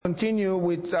Continue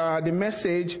with the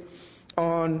message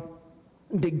on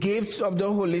the gifts of the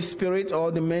Holy Spirit,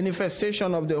 or the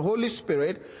manifestation of the Holy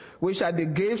Spirit, which are the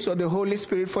gifts of the Holy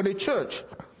Spirit for the church.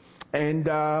 And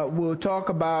we'll talk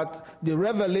about the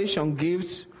revelation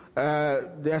gifts.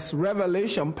 There's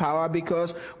revelation power,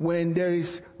 because when there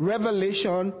is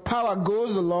revelation, power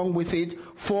goes along with it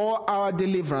for our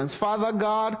deliverance. Father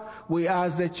God, we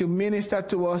ask that you minister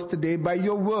to us today by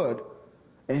your word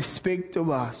and speak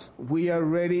to us. We are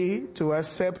ready to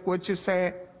accept what you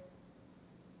say.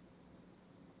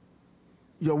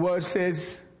 Your word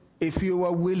says, if you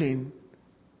are willing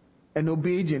and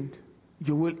obedient,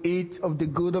 you will eat of the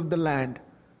good of the land.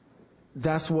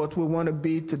 That's what we want to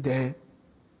be today.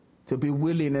 To be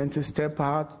willing and to step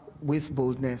out with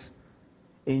boldness.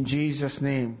 In Jesus'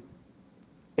 name.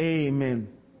 Amen.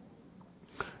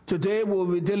 Today we'll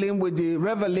be dealing with the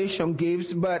revelation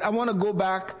gifts, but I want to go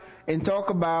back and talk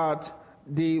about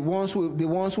the ones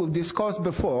we've discussed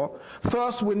before.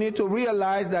 First, we need to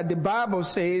realize that the Bible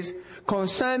says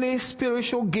concerning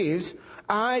spiritual gifts,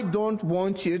 I don't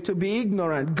want you to be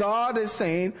ignorant. God is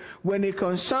saying when it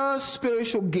concerns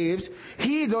spiritual gifts,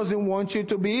 He doesn't want you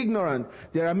to be ignorant.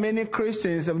 There are many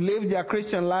Christians who have lived their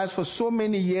Christian lives for so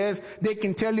many years. They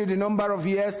can tell you the number of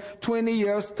years, 20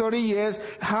 years, 30 years.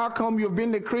 How come you've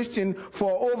been a Christian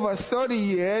for over 30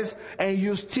 years and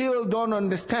you still don't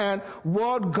understand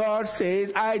what God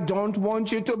says I don't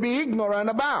want you to be ignorant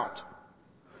about?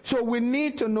 So we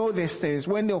need to know these things.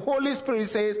 When the Holy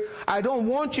Spirit says, I don't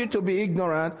want you to be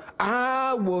ignorant,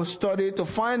 I will study to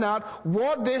find out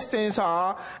what these things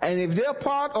are. And if they're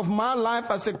part of my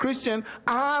life as a Christian,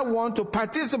 I want to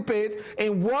participate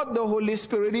in what the Holy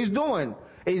Spirit is doing.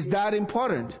 Is that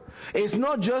important? It's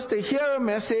not just to hear a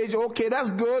message, okay, that's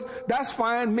good, that's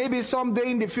fine, maybe someday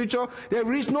in the future.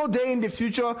 There is no day in the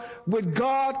future. With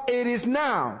God, it is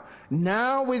now.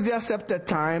 Now is the accepted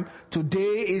time.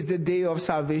 Today is the day of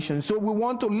salvation. So we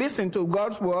want to listen to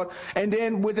God's word, and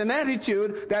then with an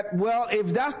attitude that, well, if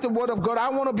that's the word of God, I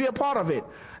want to be a part of it.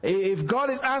 If God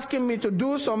is asking me to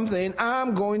do something,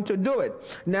 I'm going to do it.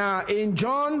 Now, in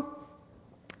John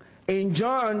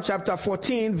chapter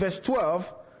 14, verse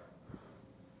 12,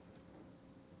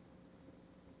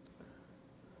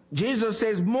 Jesus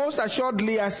says, most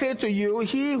assuredly I say to you,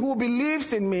 he who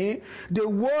believes in me, the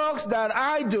works that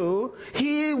I do,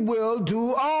 he will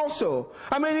do also.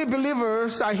 How many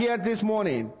believers are here this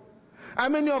morning? How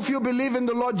many of you believe in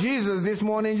the Lord Jesus this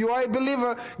morning? You are a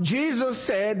believer. Jesus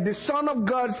said, the Son of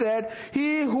God said,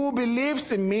 he who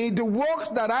believes in me, the works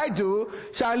that I do,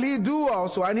 shall he do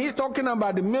also. And he's talking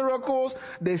about the miracles,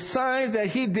 the signs that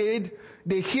he did,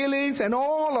 the healings and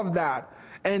all of that.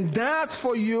 And that's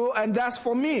for you and that's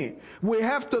for me. We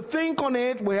have to think on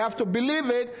it, we have to believe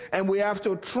it, and we have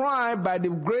to try by the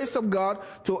grace of God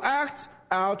to act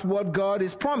out what God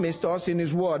has promised us in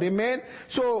His Word. Amen?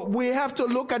 So we have to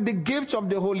look at the gifts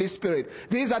of the Holy Spirit.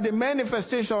 These are the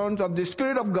manifestations of the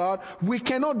Spirit of God. We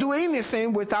cannot do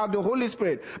anything without the Holy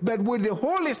Spirit. But with the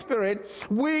Holy Spirit,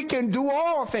 we can do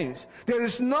all things. There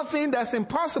is nothing that's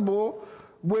impossible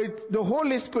with the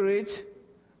Holy Spirit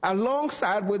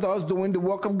alongside with us doing the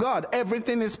work of God.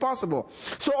 Everything is possible.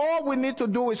 So all we need to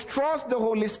do is trust the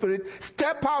Holy Spirit,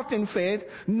 step out in faith,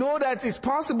 know that it's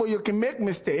possible you can make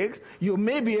mistakes. You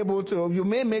may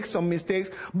make some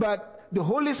mistakes, but the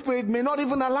Holy Spirit may not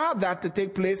even allow that to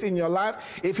take place in your life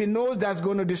if He knows that's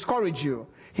going to discourage you.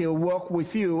 He'll work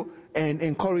with you and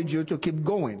encourage you to keep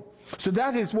going. So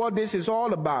that is what this is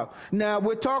all about. Now,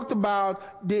 we talked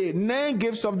about the 9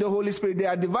 gifts of the Holy Spirit. They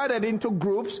are divided into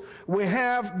groups. We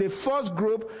have the first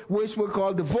group, which we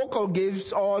call the vocal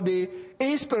gifts or the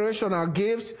inspirational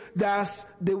gifts.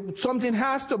 Something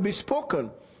has to be spoken.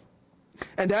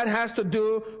 And that has to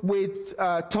do with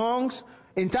tongues,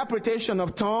 interpretation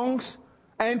of tongues,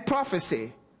 and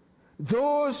prophecy.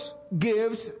 Those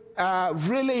gifts are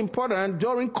really important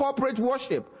during corporate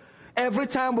worship. Every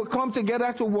time we come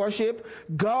together to worship,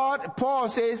 Paul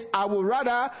says, I would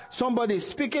rather somebody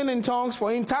speaking in tongues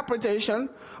for interpretation,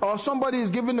 or somebody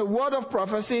is giving a word of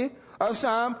prophecy, a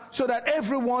psalm, so that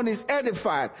everyone is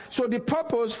edified. So the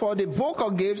purpose for the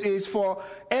vocal gifts is for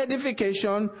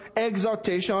edification,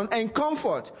 exhortation, and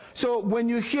comfort. So when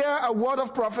you hear a word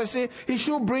of prophecy, it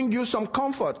should bring you some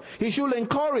comfort. It should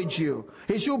encourage you.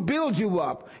 It should build you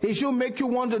up. It should make you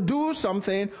want to do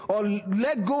something or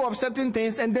let go of certain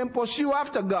things and then pursue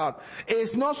after God.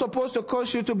 It's not supposed to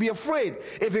cause you to be afraid.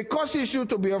 If it causes you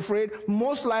to be afraid,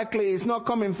 most likely it's not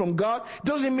coming from God.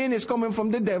 Doesn't mean it's coming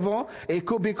from the devil. It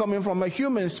could be coming from from a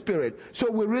human spirit. So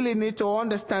we really need to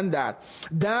understand that.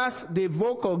 That's the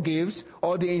vocal gifts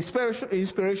or the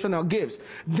inspirational gifts.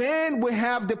 Then we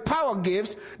have the power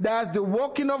gifts. That's the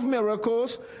working of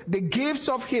miracles, the gifts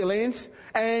of healings,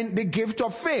 and the gift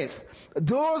of faith.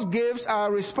 Those gifts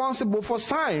are responsible for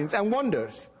signs and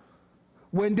wonders.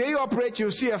 When they operate,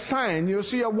 you see a sign, you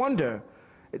see a wonder.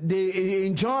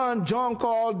 In John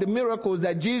called the miracles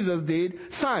that Jesus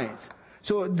did signs.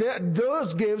 So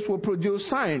those gifts will produce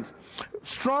signs.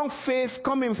 Strong faith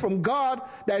coming from God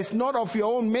that is not of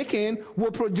your own making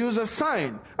will produce a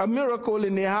sign, a miracle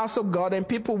in the house of God, and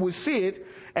people will see it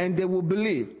and they will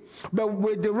believe. But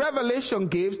with the revelation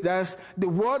gifts, that's the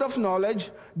word of knowledge,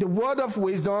 the word of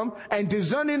wisdom, and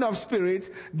discerning of spirits,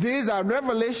 these are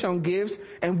revelation gifts,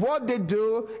 and what they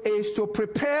do is to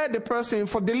prepare the person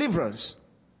for deliverance.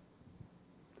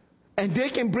 And they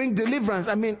can bring deliverance,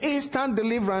 instant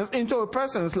deliverance into a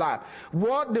person's life.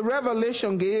 What the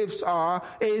revelation gifts are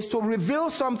is to reveal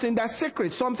something that's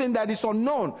secret, something that is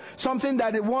unknown, something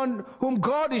that the one whom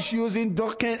God is using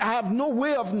can have no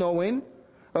way of knowing,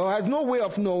 or has no way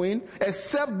of knowing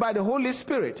except by the Holy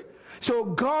Spirit. So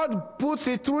God puts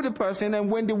it through the person,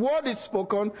 and when the word is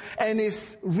spoken and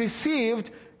is received,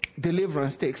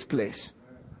 deliverance takes place.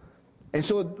 And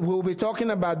so we'll be talking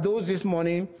about those this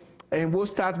morning, and we'll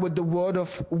start with the word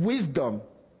of wisdom.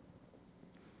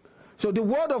 So the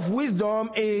word of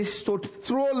wisdom is to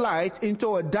throw light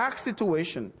into a dark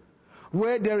situation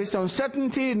where there is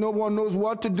uncertainty, no one knows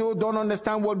what to do, don't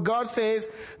understand what God says,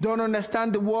 don't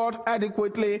understand the word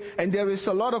adequately, and there is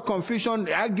a lot of confusion,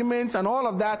 arguments, and all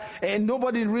of that, and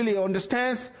nobody really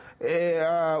understands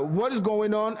what is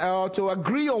going on, or to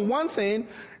agree on one thing.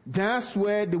 That's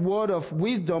where the word of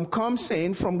wisdom comes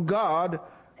in from God,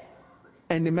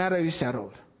 and the matter is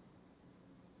settled.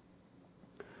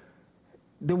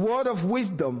 The word of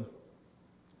wisdom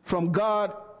from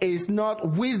God is not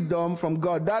wisdom from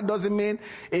God. That doesn't mean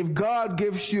if God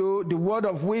gives you the word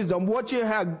of wisdom, what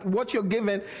you're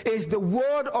given is the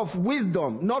word of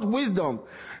wisdom, not wisdom.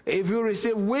 If you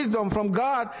receive wisdom from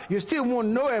God, you still won't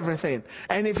know everything.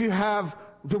 And if you have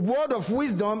the word of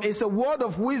wisdom, is a word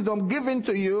of wisdom given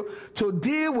to you to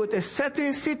deal with a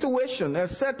certain situation, a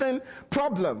certain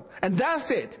problem. And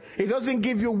that's it. It doesn't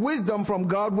give you wisdom from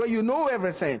God where you know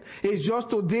everything. It's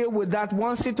just to deal with that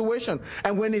one situation.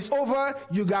 And when it's over,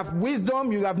 you have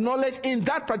wisdom, you have knowledge in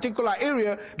that particular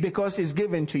area because it's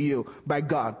given to you by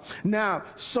God. Now,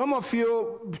 some of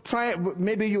you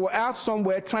maybe you were out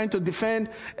somewhere trying to defend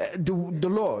the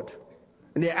Lord.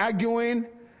 And they're arguing,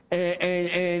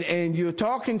 and you're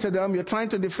talking to them, you're trying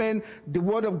to defend the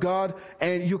word of God,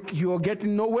 and you're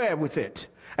getting nowhere with it.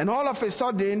 And all of a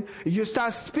sudden, you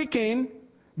start speaking,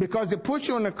 because they put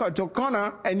you in a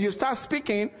corner, and you start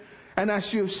speaking, and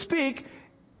as you speak,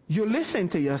 you listen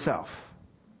to yourself.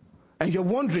 And you're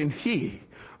wondering,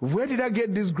 where did I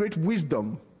get this great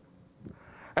wisdom?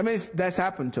 That's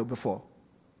happened to before.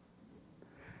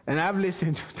 And I've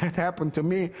listened to that happen to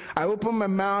me. I open my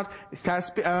mouth,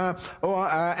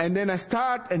 and then I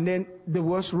start, and then the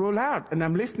words roll out. And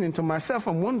I'm listening to myself.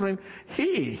 I'm wondering,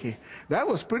 that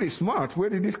was pretty smart. Where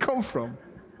did this come from?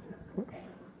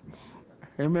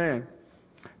 Amen.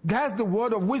 That's the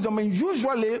word of wisdom. And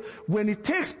usually, when it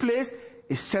takes place,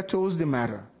 it settles the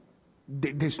matter.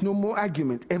 There's no more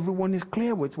argument. Everyone is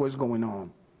clear with what's going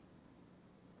on.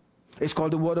 It's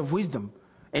called the word of wisdom.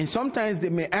 And sometimes they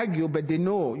may argue, but they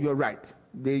know you're right.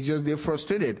 They're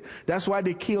frustrated. That's why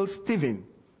they killed Stephen.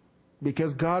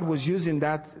 Because God was using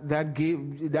that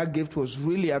gift was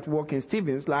really at work in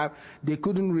Stephen's life. They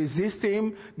couldn't resist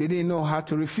him. They didn't know how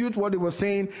to refute what he was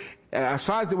saying. As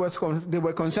far as they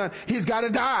were concerned, he's got to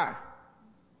die.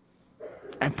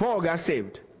 And Paul got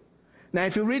saved. Now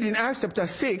if you read in Acts chapter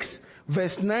 6,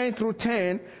 verse 9 through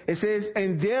 10, it says,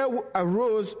 and there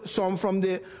arose some from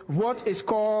what is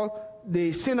called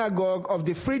the synagogue of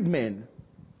the freedmen,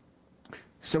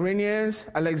 Cyrenians,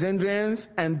 Alexandrians,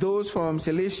 and those from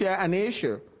Cilicia and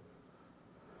Asia,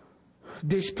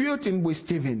 disputing with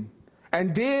Stephen.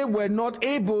 And they were not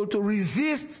able to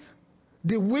resist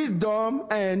the wisdom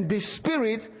and the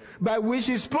spirit by which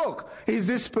he spoke. It's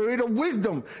the spirit of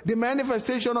wisdom, the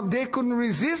manifestation of, they couldn't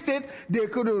resist it, they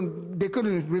couldn't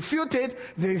refute it.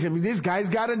 They said, this guy's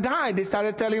gotta die. They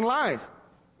started telling lies.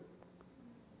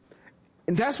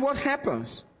 And that's what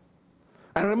happens.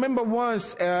 I remember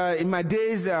once in my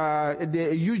days at the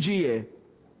UGA,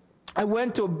 I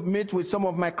went to meet with some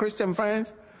of my Christian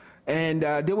friends, and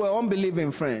they were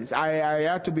unbelieving friends. I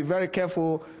had to be very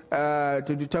careful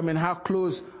to determine how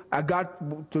close I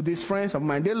got to these friends of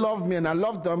mine. They loved me and I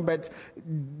loved them, but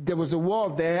there was a wall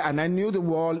there and I knew the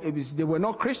wall. They were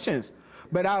not Christians.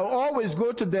 But I'll always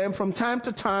go to them from time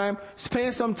to time,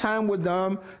 spend some time with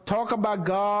them, talk about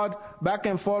God, back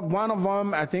and forth. One of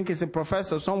them, I think he's a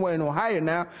professor somewhere in Ohio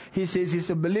now. He says he's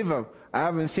a believer. I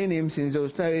haven't seen him since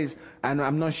those days, and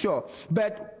I'm not sure.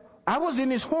 But I was in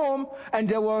his home, and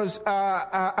there was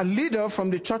a leader from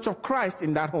the Church of Christ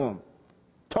in that home,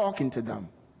 talking to them.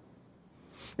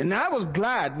 And I was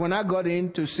glad when I got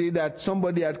in to see that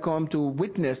somebody had come to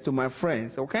witness to my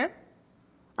friends, okay?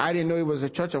 I didn't know he was a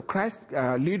Church of Christ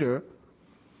leader.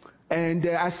 And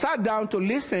I sat down to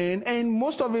listen, and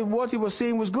most of it, what he was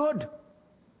saying was good.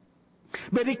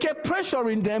 But he kept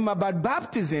pressuring them about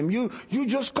baptism. You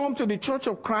just come to the Church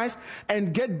of Christ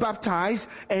and get baptized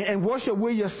and wash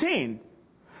away your sin.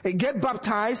 And get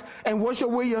baptized and wash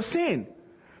away your sin.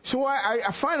 So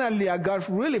I finally got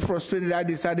really frustrated. I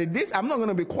decided I'm not going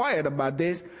to be quiet about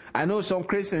this. I know some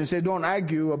Christians say don't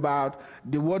argue about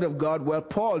the Word of God. Well,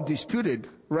 Paul disputed,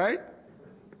 right?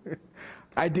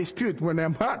 I dispute when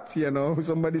I'm hurt,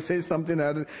 somebody says something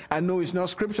that I know is not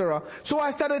scriptural. So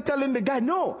I started telling the guy,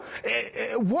 no,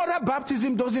 water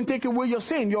baptism doesn't take away your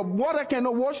sin. Your water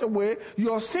cannot wash away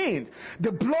your sins.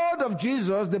 The blood of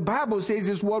Jesus, the Bible says,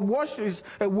 is what washes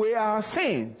away our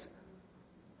sins.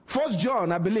 1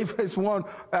 John, I believe it's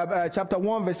chapter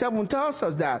 1, verse 7 tells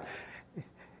us that,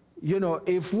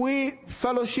 if we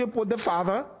fellowship with the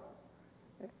Father,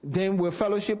 then we're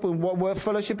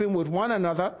fellowshipping with one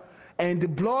another, and the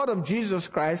blood of Jesus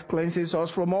Christ cleanses us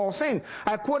from all sin.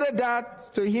 I quoted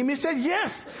that to him. He said,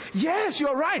 yes,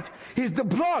 you're right. It's the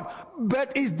blood,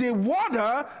 but it's the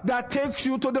water that takes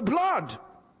you to the blood.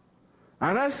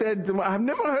 And I said, I've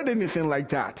never heard anything like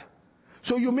that.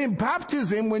 So you mean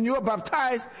baptism, when you are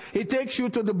baptized, it takes you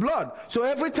to the blood. So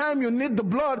every time you need the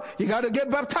blood, you got to get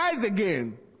baptized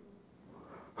again.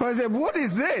 So I said, what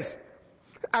is this?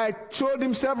 I showed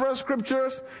him several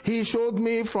scriptures. He showed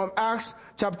me from Acts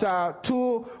chapter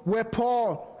 2 where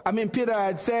Peter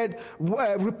had said,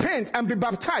 repent and be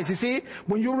baptized. You see,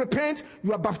 when you repent,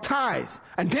 you are baptized.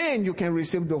 And then you can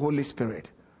receive the Holy Spirit.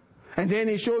 And then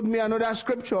he showed me another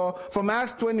scripture from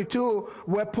Acts 22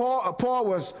 where Paul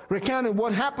was recounting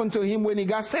what happened to him when he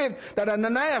got saved. That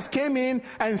Ananias came in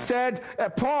and said,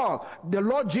 Paul, the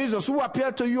Lord Jesus who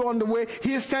appeared to you on the way,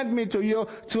 he sent me to you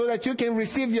so that you can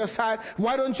receive your sight.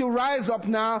 Why don't you rise up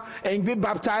now and be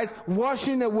baptized,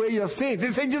 washing away your sins?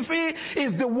 He said, you see,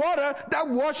 it's the water that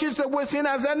washes away sin.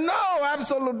 I said, no,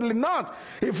 absolutely not.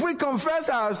 If we confess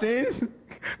our sins,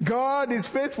 God is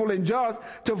faithful and just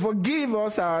to forgive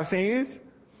us our sins.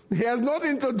 It has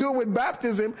nothing to do with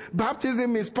baptism.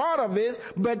 Baptism is part of it,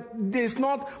 but it's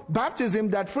not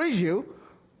baptism that frees you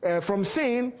from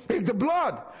sin. It's the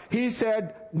blood. He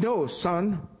said, no,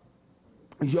 son,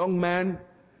 young man,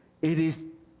 it is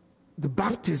the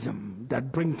baptism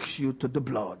that brings you to the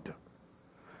blood.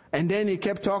 And then he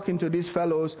kept talking to these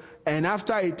fellows, and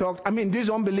after he talked,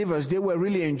 these unbelievers, they were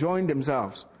really enjoying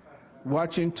themselves.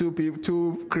 Watching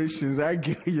two Christians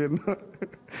argue,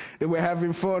 They were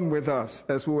having fun with us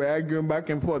as we were arguing back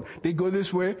and forth. They go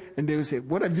this way and they would say,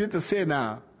 what have you to say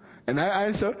now? And I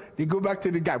answer, they go back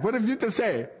to the guy, what have you to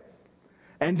say?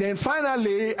 And then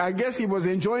finally, I guess he was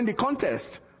enjoying the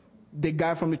contest. The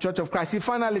guy from the Church of Christ, he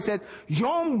finally said,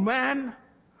 young man,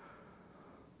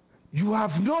 you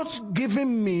have not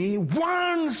given me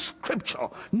one scripture,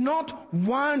 not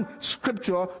one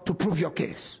scripture to prove your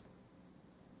case.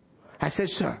 I said,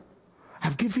 sir,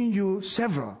 I've given you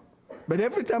several. But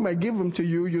every time I give them to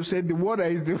you, you said the water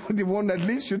is the one that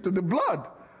leads you to the blood.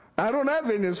 I don't have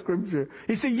any scripture.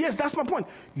 He said, yes, that's my point.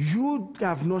 You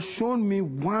have not shown me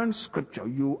one scripture.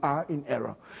 You are in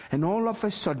error. And all of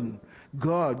a sudden,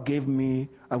 God gave me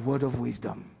a word of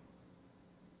wisdom.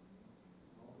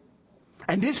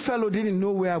 And this fellow didn't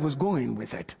know where I was going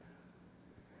with it.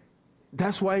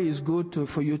 That's why it's good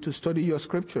for you to study your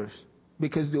scriptures.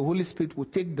 Because the Holy Spirit will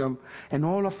take them and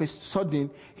all of a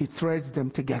sudden He threads them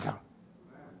together.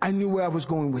 I knew where I was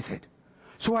going with it.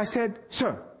 So I said,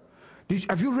 sir,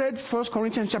 have you read 1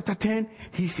 Corinthians chapter 10?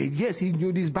 He said, yes, he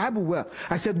knew this Bible well.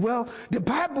 I said, well, the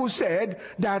Bible said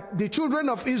that the children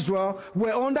of Israel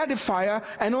were under the fire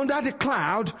and under the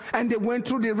cloud, and they went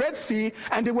through the Red Sea,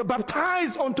 and they were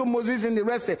baptized unto Moses in the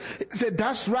Red Sea. He said,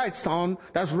 that's right, son,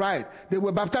 that's right. They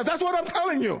were baptized. That's what I'm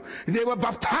telling you. They were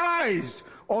baptized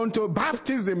unto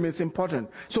baptism is important.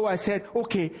 So I said,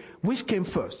 okay, which came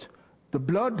first? The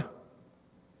blood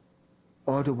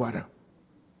or the water?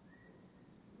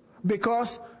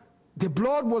 Because the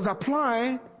blood was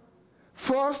applied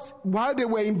first while they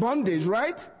were in bondage,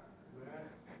 right?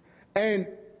 And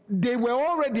they were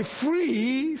already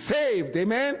free, saved,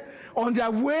 amen, on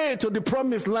their way to the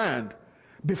promised land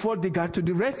before they got to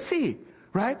the Red Sea,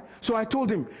 right? So I told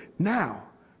him, now,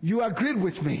 you agreed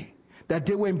with me that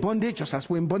they were in bondage just as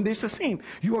we're in bondage to sin.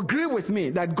 You agree with me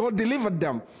that God delivered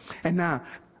them. And now,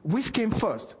 which came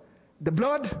first? The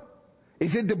blood?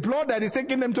 Is it the blood that is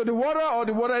taking them to the water, or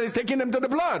the water that is taking them to the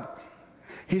blood?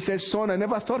 He said, son, I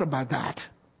never thought about that.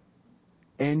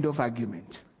 End of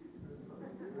argument.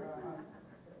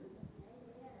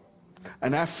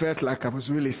 And I felt like I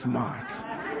was really smart.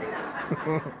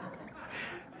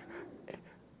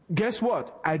 Guess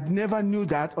what? I never knew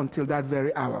that until that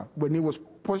very hour, when he was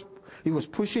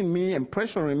pushing me and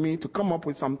pressuring me to come up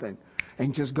with something.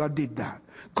 And just God did that.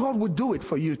 God will do it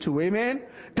for you too. Amen?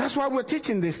 That's why we're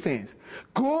teaching these things.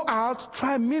 Go out,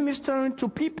 try ministering to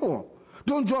people.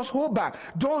 Don't just hold back.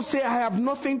 Don't say, I have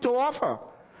nothing to offer.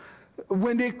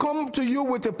 When they come to you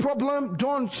with a problem,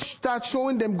 don't start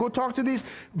showing them, go talk to this.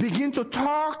 Begin to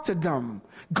talk to them.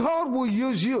 God will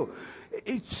use you.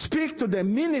 Speak to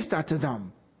them, minister to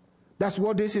them. That's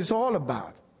what this is all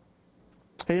about.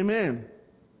 Amen.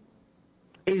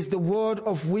 It's the word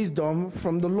of wisdom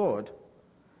from the Lord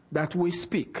that we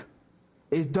speak.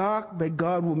 It's dark, but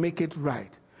God will make it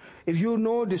right. If you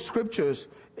know the scriptures,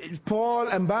 Paul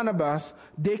and Barnabas,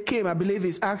 they came, I believe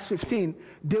it's Acts 15,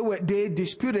 they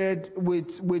disputed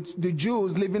with the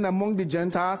Jews living among the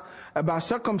Gentiles about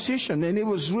circumcision, and it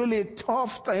was really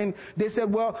tough, and they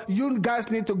said, well, you guys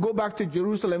need to go back to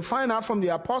Jerusalem, find out from the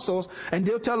apostles, and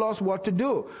they'll tell us what to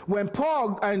do. When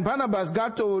Paul and Barnabas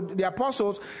got to the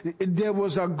apostles, there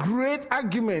was a great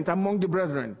argument among the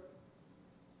brethren.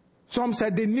 Some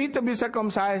said they need to be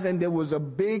circumcised, and there was a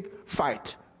big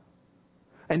fight.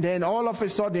 And then all of a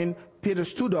sudden, Peter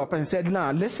stood up and said,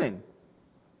 nah, listen.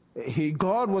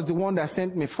 God was the one that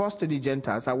sent me first to the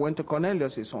Gentiles. I went to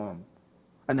Cornelius' home.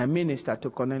 And I ministered to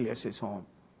Cornelius' home.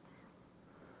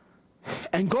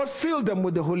 And God filled them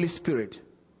with the Holy Spirit.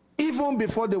 Even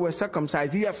before they were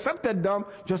circumcised, He accepted them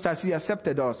just as He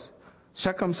accepted us.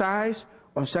 Circumcised,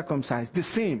 uncircumcised, the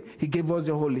same. He gave us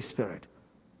the Holy Spirit.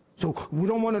 So we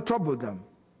don't want to trouble them.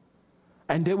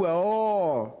 And they were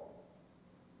all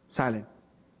silent.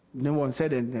 No one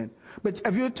said anything. But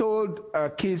have you told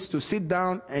kids to sit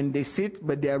down and they sit,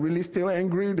 but they are really still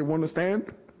angry? They want to stand?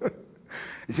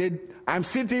 He said, I'm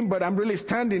sitting, but I'm really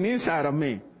standing inside of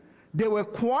me. They were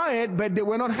quiet, but they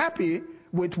were not happy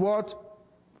with what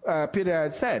Peter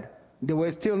had said. They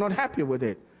were still not happy with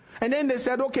it. And then they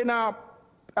said, okay, now,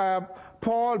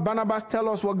 Paul, Barnabas, tell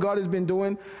us what God has been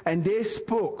doing. And they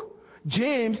spoke.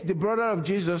 James, the brother of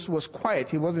Jesus, was quiet.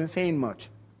 He wasn't saying much.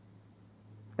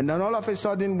 And then all of a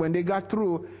sudden, when they got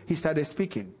through, he started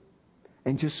speaking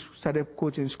and just started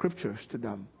quoting scriptures to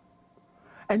them.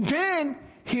 And then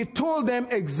he told them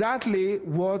exactly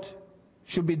what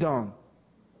should be done.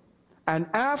 And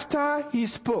after he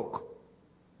spoke,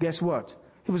 guess what?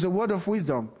 It was a word of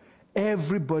wisdom.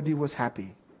 Everybody was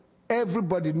happy.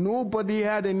 Everybody, nobody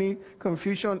had any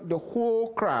confusion. The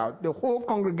whole crowd, the whole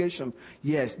congregation,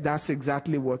 yes, that's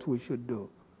exactly what we should do.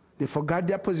 They forgot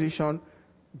their position.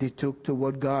 They took to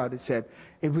what God said.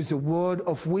 It was the word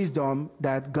of wisdom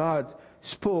that God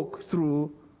spoke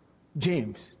through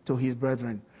James to his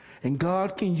brethren. And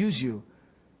God can use you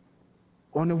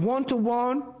on a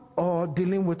one-to-one or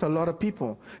dealing with a lot of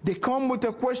people. They come with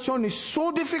a question, it's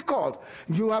so difficult.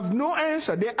 You have no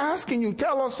answer. They're asking you,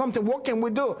 tell us something, what can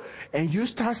we do? And you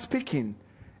start speaking.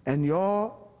 And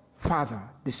your Father,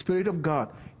 the Spirit of God,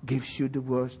 gives you the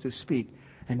words to speak.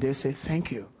 And they say,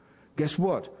 thank you. Guess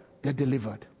what? They're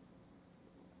delivered.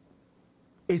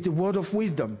 It's the word of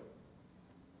wisdom.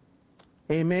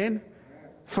 Amen.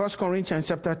 1 Corinthians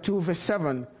chapter 2 verse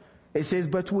 7. It says,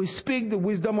 but we speak the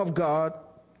wisdom of God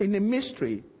in a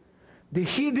mystery, the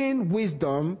hidden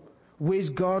wisdom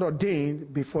which God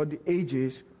ordained before the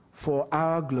ages for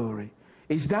our glory.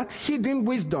 It's that hidden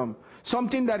wisdom,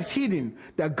 something that is hidden,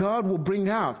 that God will bring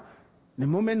out in the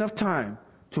moment of time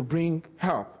to bring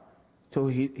help to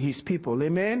His people.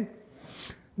 Amen.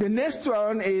 The next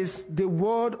one is the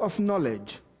word of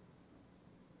knowledge.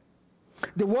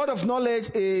 The word of knowledge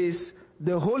is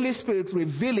the Holy Spirit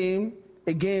revealing,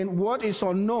 again, what is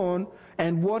unknown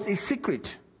and what is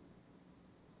secret.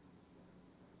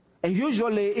 And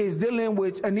usually it's dealing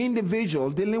with an individual,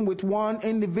 dealing with one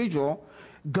individual.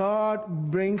 God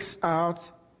brings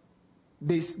out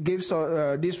this, gives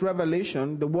this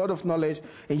revelation, the word of knowledge,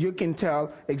 and you can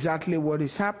tell exactly what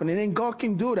is happening. And God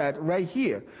can do that right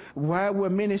here. While we're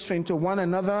ministering to one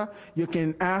another, you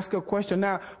can ask a question.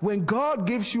 Now, when God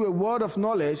gives you a word of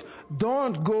knowledge,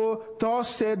 don't go,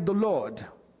 thus said the Lord.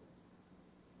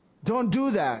 Don't do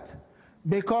that.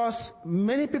 Because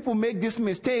many people make this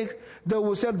mistake. They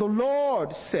will say, the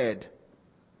Lord said.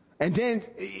 And then,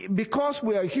 because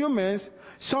we are humans,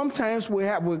 sometimes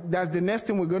that's the next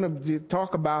thing we're going to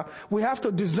talk about. We have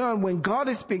to discern when God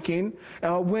is speaking,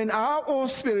 when our own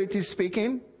spirit is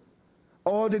speaking,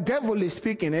 or the devil is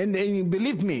speaking. And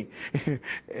believe me,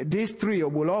 these three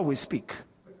will always speak.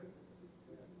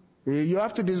 You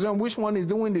have to discern which one is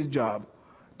doing this job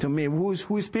to me, who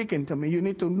is speaking to me. You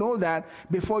need to know that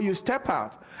before you step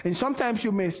out. And sometimes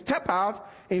you may step out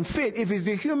in faith. If it's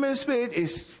the human spirit,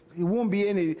 it won't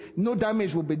be no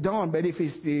damage will be done. But if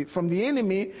it's from the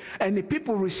enemy and the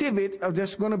people receive it,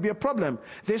 there's going to be a problem.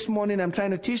 This morning I'm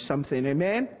trying to teach something.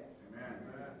 Amen? Amen.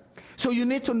 So you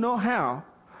need to know how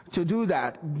to do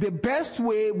that. The best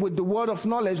way with the word of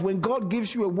knowledge, when God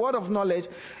gives you a word of knowledge,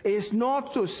 is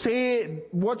not to say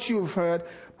what you've heard,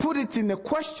 put it in a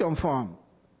question form,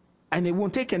 and it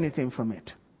won't take anything from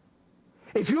it.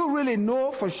 If you really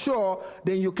know for sure,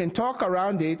 then you can talk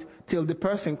around it till the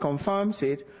person confirms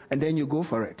it, and then you go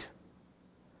for it.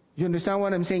 You understand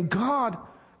what I'm saying? God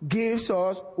gives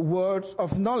us words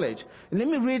of knowledge. Let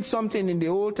me read something in the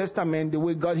Old Testament, the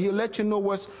way God, He'll let you know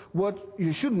what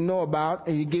you should know about,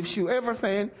 and He gives you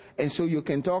everything, and so you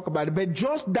can talk about it. But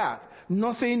just that,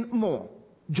 nothing more.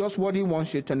 Just what He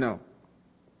wants you to know.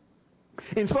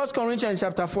 In 1 Corinthians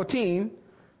chapter 14,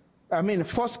 1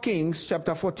 Kings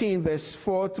chapter 14, verse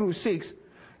 4 through 6,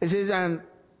 it says, and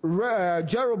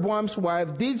Jeroboam's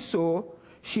wife did so.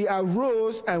 She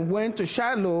arose and went to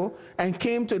Shiloh and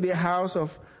came to the house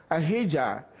of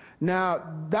Ahijah. Now,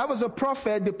 that was the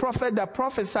prophet that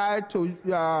prophesied to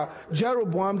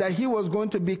Jeroboam that he was going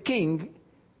to be king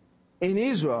in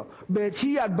Israel. But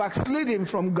he had backslidden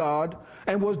from God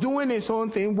and was doing his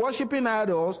own thing, worshiping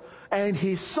idols, and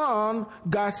his son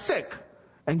got sick.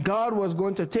 And God was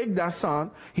going to take that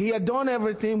son. He had done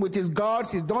everything with his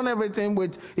gods. He's done everything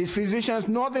with his physicians.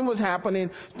 Nothing was happening.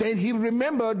 Then he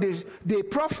remembered the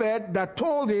prophet that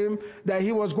told him that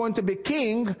he was going to be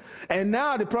king. And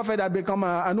now the prophet had become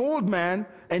an old man.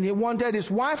 And he wanted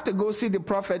his wife to go see the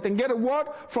prophet and get a word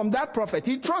from that prophet.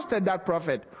 He trusted that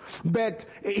prophet. But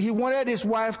he wanted his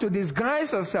wife to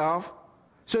disguise herself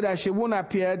so that she wouldn't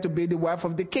appear to be the wife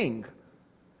of the king.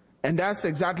 And that's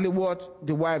exactly what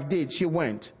the wife did. She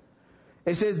went.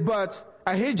 It says, but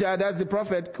Ahijah, that's the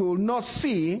prophet, could not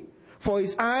see, for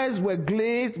his eyes were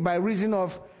glazed by reason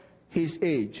of his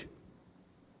age.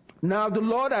 Now the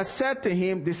Lord has said to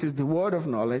him, this is the word of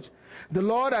knowledge, the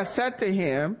Lord has said to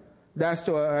him, that's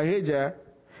to Ahijah,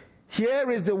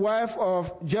 here is the wife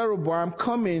of Jeroboam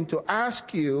coming to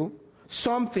ask you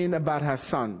something about her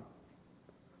son,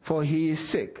 for he is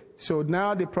sick. So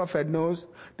now the prophet knows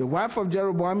the wife of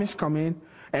Jeroboam is coming,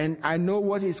 and I know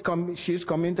what she's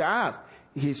coming to ask.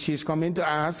 She's coming to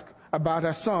ask about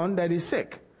her son that is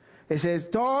sick. It says,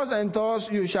 thus and thus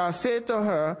you shall say to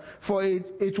her, for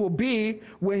it will be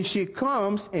when she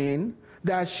comes in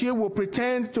that she will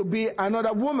pretend to be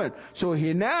another woman. So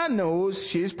he now knows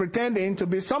she's pretending to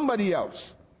be somebody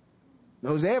else.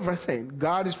 Knows everything.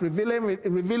 God is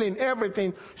revealing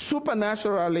everything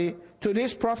supernaturally to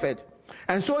this prophet.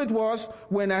 And so it was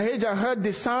when Ahijah heard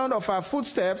the sound of her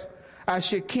footsteps as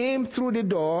she came through the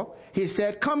door, he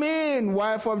said, come in,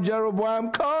 wife of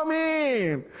Jeroboam, come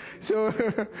in. So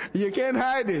you can't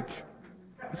hide it.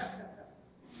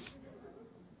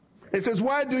 It says,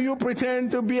 why do you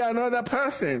pretend to be another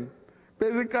person?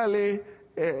 Basically,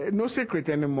 no secret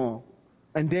anymore.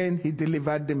 And then he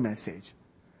delivered the message.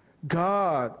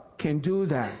 God can do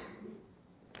that.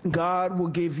 God will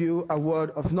give you a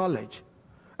word of knowledge.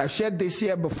 I've shared this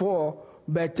here before,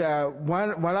 but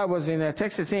while I was in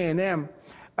Texas A&M,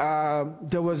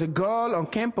 there was a girl on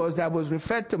campus that was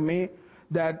referred to me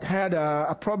that had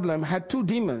a problem, had two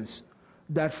demons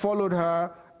that followed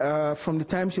her from the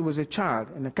time she was a child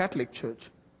in a Catholic church.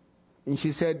 And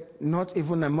she said not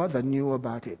even her mother knew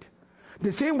about it.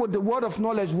 The thing with the word of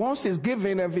knowledge, once it's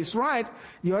given, if it's right,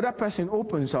 the other person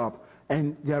opens up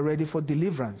and they're ready for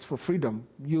deliverance, for freedom.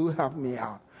 You help me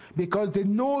out. Because they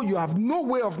know you have no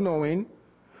way of knowing.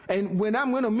 And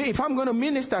if I'm going to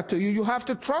minister to you, you have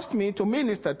to trust me to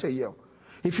minister to you.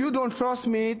 If you don't trust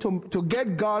me to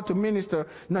get God to minister,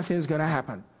 nothing's going to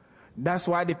happen. That's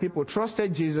why the people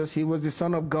trusted Jesus. He was the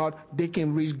Son of God. They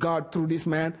can reach God through this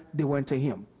man. They went to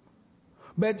him.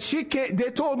 But they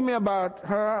told me about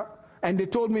her, and they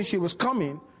told me she was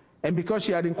coming. And because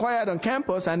she had inquired on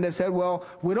campus, and they said, well,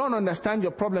 we don't understand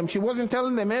your problem. She wasn't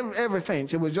telling them everything.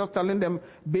 She was just telling them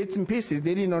bits and pieces.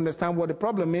 They didn't understand what the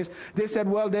problem is. They said,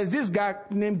 well, there's this guy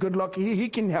named Goodluck. He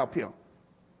can help you.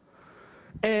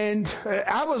 And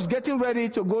I was getting ready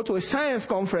to go to a science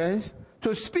conference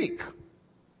to speak.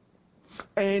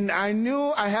 And I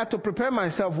knew I had to prepare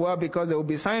myself well because there would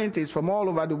be scientists from all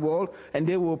over the world and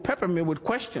they will pepper me with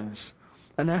questions.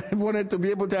 And I wanted to be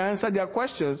able to answer their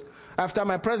questions after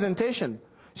my presentation.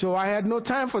 So I had no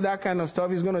time for that kind of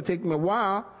stuff. It's going to take me a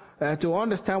while to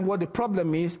understand what the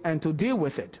problem is and to deal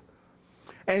with it.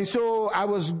 And so I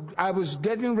was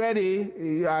getting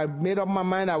ready. I made up my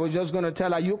mind. I was just going to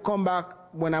tell her, you come back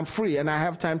when I'm free and I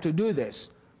have time to do this.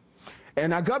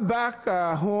 And I got back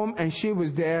home and she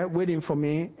was there waiting for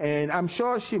me. And I'm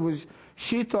sure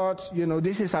she thought,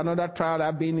 this is another trial.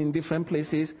 I've been in different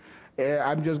places.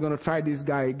 I'm just going to try this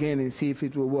guy again and see if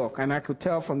it will work. And I could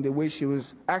tell from the way she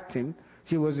was acting,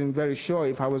 she wasn't very sure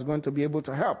if I was going to be able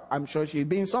to help. I'm sure she'd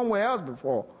been somewhere else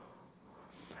before.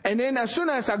 And then as soon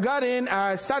as I got in,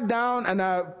 I sat down and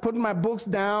I put my books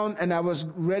down and I was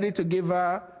ready to give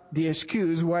her the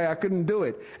excuse why I couldn't do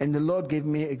it. And the Lord gave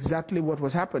me exactly what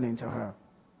was happening to her.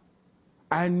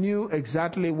 I knew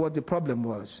exactly what the problem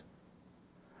was.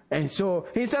 And so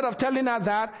instead of telling her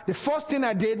that, the first thing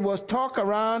I did was talk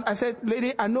around. I said,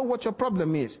 lady, I know what your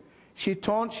problem is. She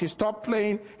turned, she stopped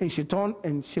playing, and she turned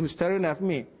and she was staring at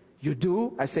me. You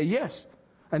do? I said, yes.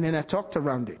 And then I talked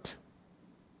around it.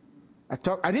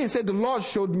 I didn't say the Lord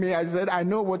showed me. I said, I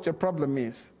know what your problem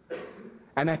is.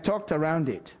 And I talked around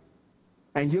it.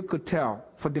 And you could tell,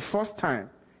 for the first time,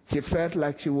 she felt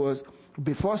like she was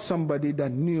before somebody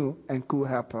that knew and could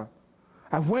help her.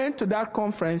 I went to that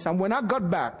conference, and when I got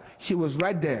back, she was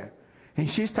right there. And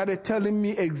she started telling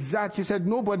me she said,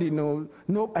 nobody knows.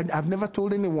 No, I've never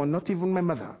told anyone, not even my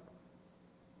mother.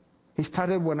 It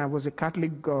started when I was a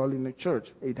Catholic girl in the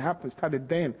church. It started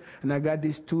then. And I got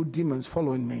these 2 demons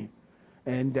following me.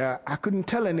 And I couldn't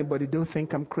tell anybody, don't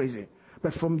think I'm crazy.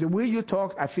 But from the way you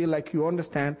talk, I feel like you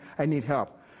understand I need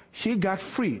help. She got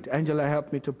freed. Angela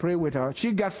helped me to pray with her.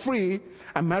 She got free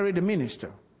and married a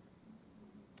minister.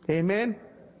 Amen?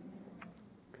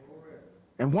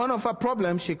 And one of her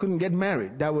problems, she couldn't get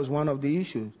married. That was one of the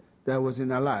issues that was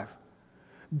in her life.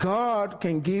 God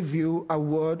can give you a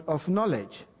word of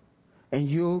knowledge. And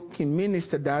you can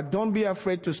minister that. Don't be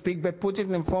afraid to speak, but put it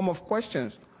in the form of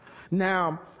questions.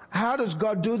 Now, how does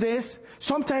God do this?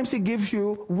 Sometimes He gives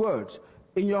you words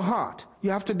in your heart. You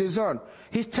have to discern.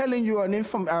 He's telling you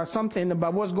something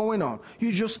about what's going on.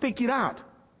 You just speak it out.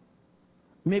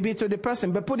 Maybe to the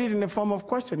person, but put it in the form of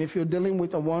question if you're dealing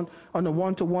with on a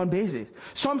one-to-one basis.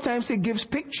 Sometimes He gives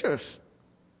pictures.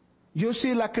 You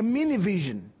see like a mini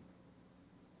vision.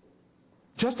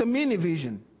 Just a mini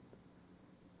vision.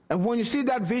 And when you see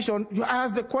that vision, you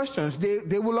ask the questions.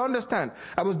 They will understand.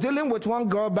 I was dealing with one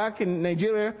girl back in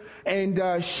Nigeria,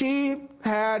 and she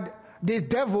had this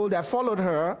devil that followed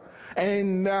her.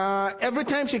 And every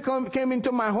time she came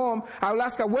into my home, I would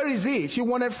ask her, where is he? She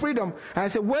wanted freedom. And I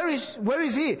said, where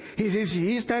is he? He says,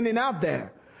 he's standing out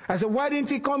there. I said, why didn't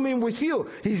he come in with you?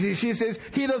 She says,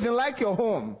 he doesn't like your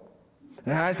home.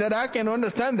 And I said, I can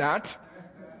understand that.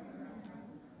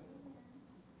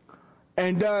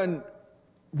 And then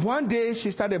one day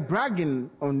she started bragging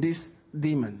on this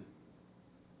demon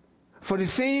for the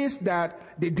things that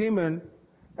the demon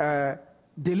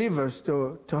delivers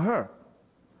to her.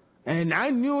 And I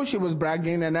knew she was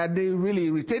bragging, and that really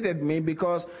irritated me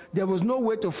because there was no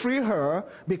way to free her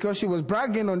because she was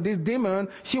bragging on this demon.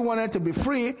 She wanted to be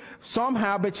free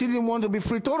somehow, but she didn't want to be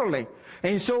free totally.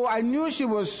 And so I knew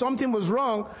something was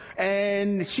wrong,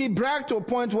 and she bragged to a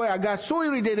point where I got so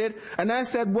irritated, and I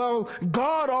said, well,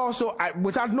 God also,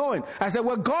 without knowing, I said,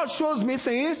 well, God shows me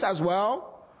things as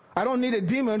well. I don't need a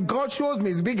demon. God shows me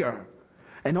it's bigger.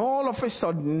 And all of a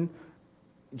sudden,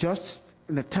 just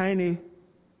in a tiny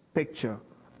picture,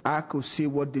 I could see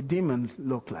what the demon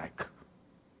looked like.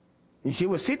 And she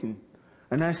was sitting.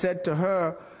 And I said to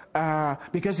her,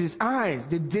 because his eyes,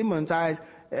 the demon's eyes,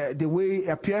 the way it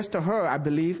appears to her, I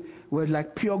believe, were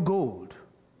like pure gold.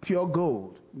 Pure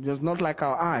gold. Just not like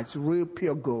our eyes, real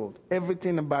pure gold.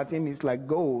 Everything about him is like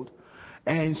gold.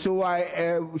 And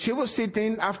so she was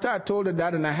sitting after I told her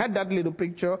that, and I had that little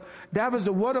picture. That was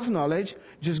the word of knowledge,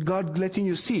 just God letting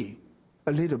you see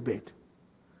a little bit.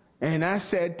 And I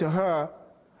said to her,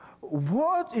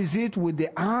 what is it with the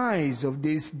eyes of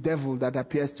this devil that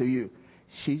appears to you?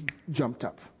 She jumped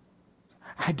up.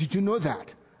 How did you know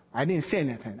that? I didn't say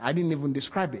anything. I didn't even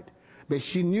describe it. But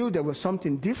she knew there was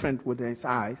something different with his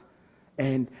eyes.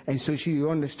 And so she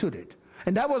understood it.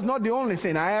 And that was not the only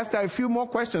thing. I asked her a few more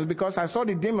questions because I saw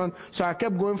the demon. So I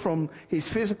kept going from his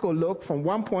physical look from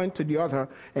one point to the other.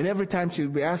 And every time she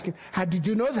would be asking, how did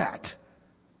you know that?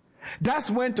 That's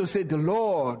when to say, the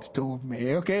Lord told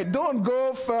me, okay? Don't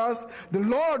go first. The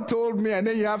Lord told me, and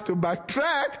then you have to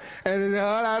backtrack and say, oh,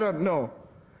 I don't know.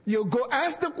 You go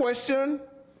ask the question,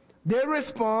 They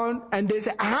respond and they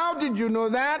say, how did you know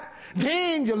that? The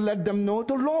angel let them know,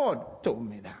 the Lord told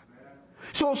me that.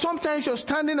 So sometimes you're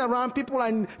standing around people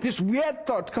and this weird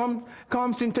thought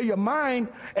comes into your mind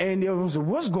and you're like,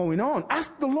 what's going on?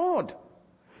 Ask the Lord.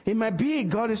 It might be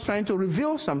God is trying to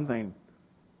reveal something.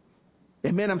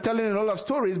 Amen. I'm telling you a lot of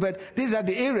stories, but these are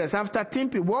the areas. After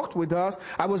Timpi worked with us,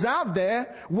 I was out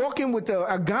there working with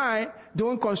a guy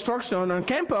doing construction on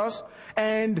campus,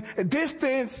 and these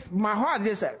things, my heart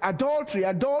just said, adultery,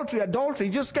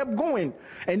 just kept going.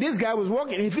 And this guy was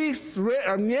working. If he's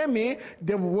near me,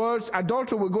 the words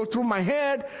adultery will go through my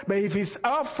head, but if he's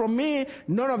off from me,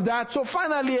 none of that. So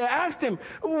finally I asked him,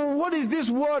 what is this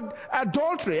word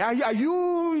adultery? Are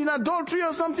you in adultery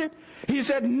or something? He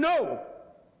said, no.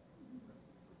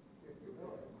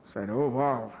 I said, oh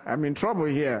wow, I'm in trouble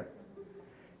here.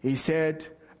 He said,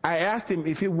 I asked him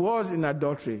if he was in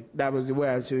adultery. That was the way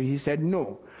I said. He said,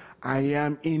 no, I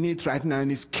am in it right now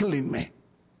and it's killing me.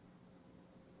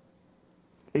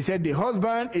 He said, the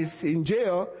husband is in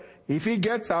jail. If he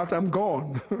gets out, I'm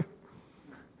gone.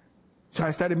 So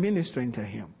I started ministering to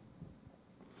him.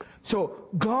 So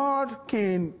God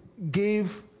can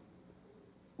give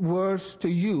words to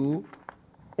you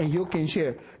and you can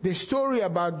share. The story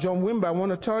about John Wimber, I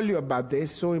want to tell you about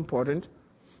this, so important.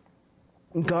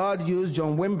 God used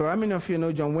John Wimber. How many of you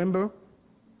know John Wimber?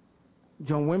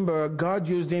 John Wimber, God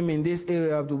used him in this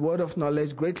area of the word of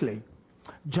knowledge greatly.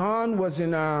 John was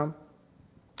in a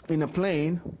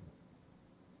plane,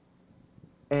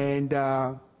 and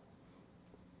there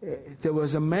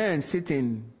was a man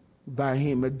sitting by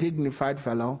him, a dignified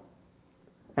fellow,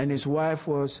 and his wife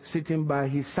was sitting by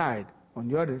his side, on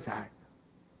the other side.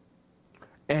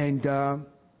 And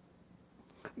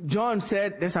John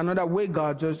said, there's another way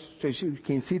God just so you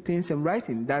can see things in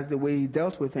writing. That's the way he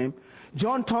dealt with him.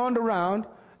 John turned around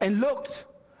and looked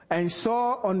and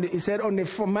saw he said on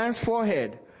the man's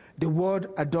forehead, the word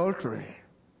adultery.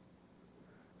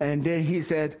 And then he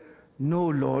said, no,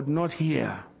 Lord, not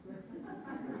here.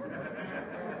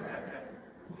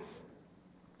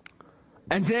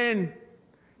 And then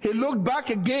he looked back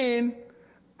again.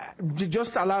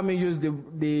 Just allow me to use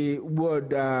the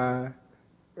word, a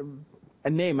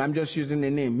name. I'm just using the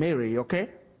name, Mary, okay?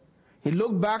 He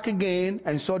looked back again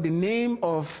and saw the name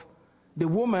of the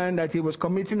woman that he was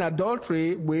committing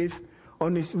adultery with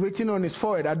written on his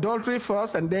forehead. Adultery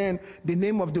first and then the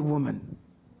name of the woman.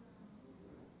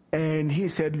 And he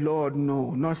said, Lord,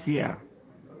 no, not here.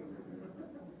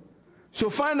 So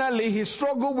finally he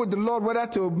struggled with the Lord whether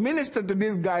to minister to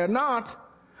this guy or not.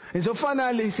 And so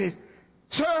finally he says,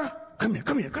 sir, come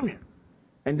here.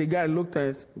 And the guy looked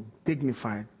at us,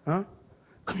 dignified. Huh?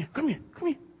 Come here.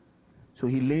 So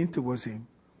he leaned towards him.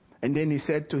 And then he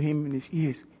said to him in his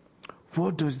ears,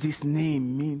 what does this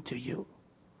name mean to you?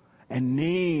 And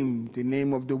named the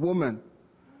name of the woman.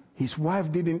 His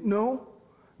wife didn't know.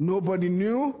 Nobody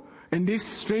knew. And this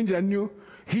stranger knew.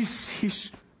 He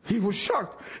was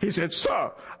shocked. He said,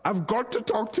 sir, I've got to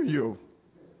talk to you.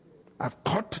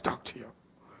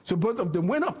 So both of them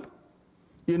went up.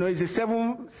 You know, it's a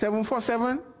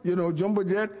 747, jumbo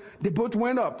jet. They both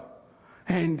went up.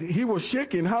 And he was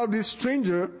shaking how this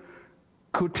stranger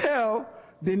could tell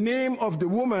the name of the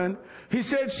woman. He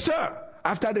said, sir,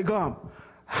 after they gone,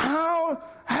 how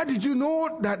did you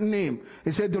know that name?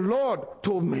 He said, the Lord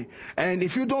told me. And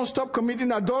if you don't stop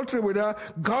committing adultery with her,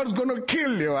 God's going to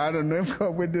kill you. I don't know if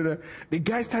God would do that. The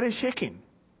guy started shaking.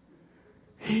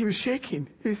 He was shaking.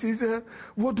 He said,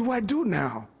 what do I do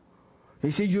now?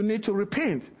 He said, you need to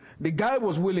repent. The guy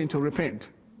was willing to repent.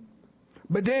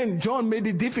 But then John made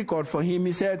it difficult for him.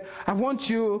 He said, I want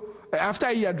you, after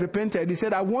he had repented, he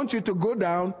said, I want you to go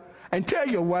down and tell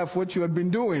your wife what you had been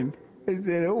doing. He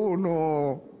said, oh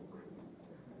no.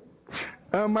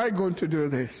 How am I going to do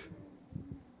this?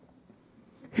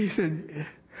 He said,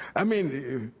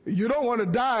 you don't want to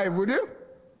die, would you?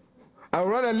 I'd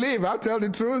rather live. I'll tell the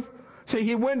truth. So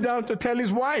he went down to tell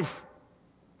his wife.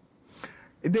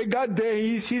 They got there,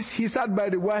 he sat by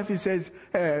the wife, he says,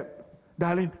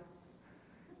 darling,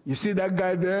 you see that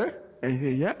guy there? And he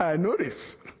said, yeah, I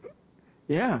noticed.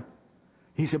 Yeah.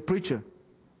 He's a preacher.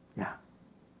 Yeah.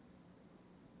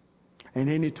 And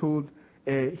then he told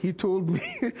me,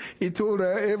 he told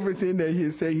her everything that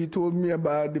he said. He told me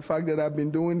about the fact that I've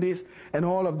been doing this and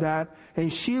all of that.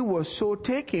 And she was so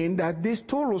taken that this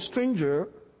total stranger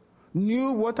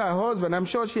knew what her husband, I'm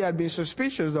sure she had been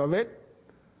suspicious of it.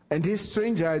 And this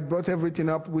stranger had brought everything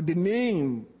up with the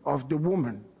name of the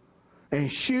woman. And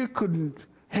she couldn't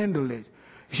handle it.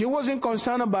 She wasn't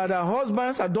concerned about her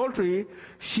husband's adultery.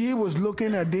 She was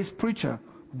looking at this preacher.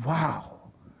 Wow.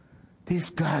 This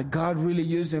guy, God really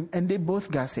used him. And they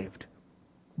both got saved.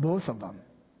 Both of them.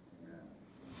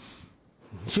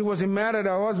 She wasn't mad at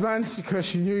her husband because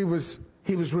she knew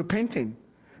he was repenting.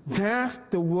 That's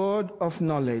the word of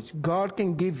knowledge God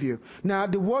can give you. Now,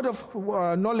 the word of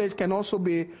knowledge can also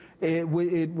be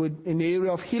in the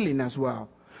area of healing as well.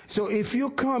 So if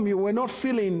you come, you were not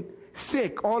feeling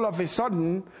sick, all of a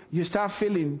sudden you start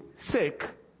feeling sick,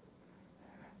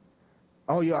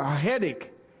 or you have a headache.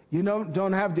 You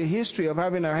don't have the history of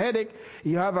having a headache.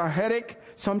 You have a headache.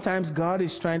 Sometimes God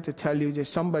is trying to tell you there's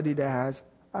somebody that has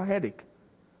a headache.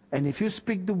 And if you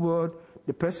speak the word,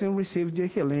 the person receives the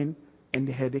healing and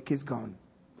the headache is gone.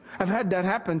 I've had that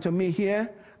happen to me here.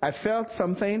 I felt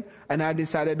something and I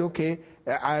decided, okay,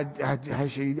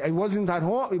 it wasn't at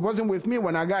home. It wasn't with me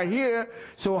when I got here.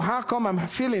 So how come I'm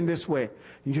feeling this way?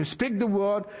 You speak the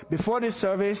word before the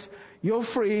service. You're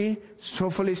free.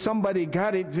 Hopefully somebody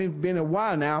got it. It's been a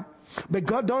while now. But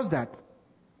God does that.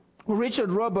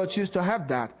 Richard Roberts used to have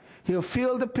that. He'll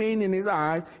feel the pain in his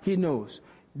eye. He knows.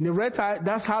 In the red eye,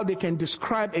 that's how they can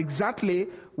describe exactly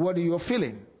what you're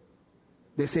feeling.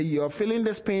 They say you're feeling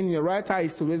this pain in your right eye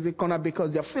is towards the corner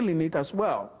because they're feeling it as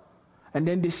well. And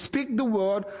then they speak the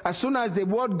word. As soon as the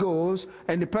word goes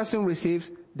and the person receives,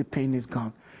 the pain is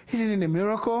gone. Isn't it a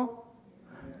miracle?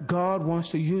 God wants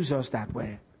to use us that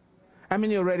way. How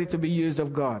many are ready to be used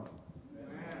of God?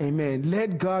 Amen.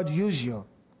 Let God use you.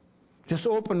 Just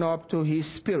open up to His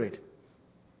Spirit.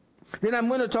 Then I'm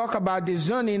going to talk about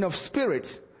discerning of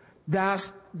spirits.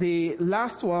 That's the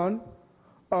last one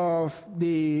of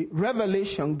the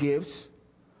revelation gifts.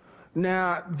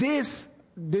 Now, this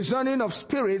discerning of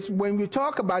spirits, when we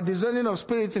talk about discerning of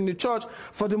spirits in the church,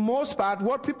 for the most part,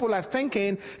 what people are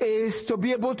thinking is to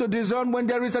be able to discern when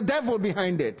there is a devil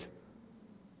behind it.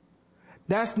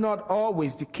 That's not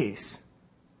always the case.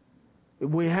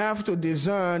 We have to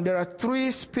discern. There are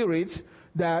 3 spirits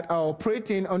that are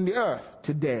operating on the earth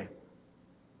today.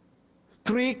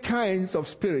 3 kinds of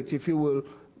spirit, if you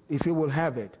will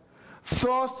have it.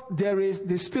 First, there is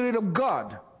the Spirit of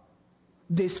God.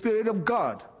 The Spirit of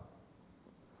God.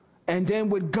 And then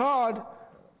with God,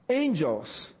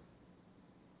 angels.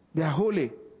 They are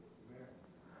holy.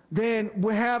 Then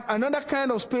we have another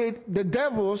kind of spirit, the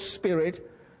devil's spirit,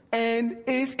 and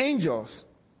his angels,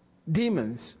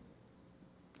 demons.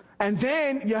 And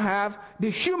then you have the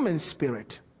human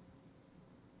spirit.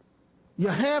 You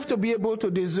have to be able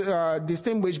to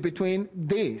distinguish between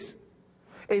these.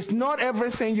 It's not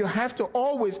everything. You have to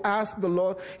always ask the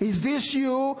Lord, is this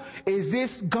you? Is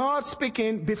this God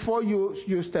speaking before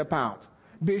you step out?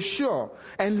 Be sure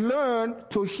and learn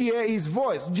to hear His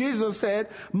voice. Jesus said,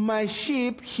 my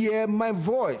sheep hear my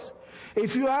voice.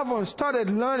 If you haven't started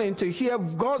learning to hear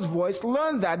God's voice,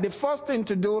 learn that. The first thing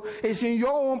to do is in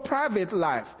your own private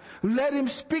life. Let Him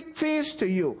speak things to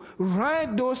you.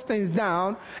 Write those things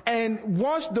down and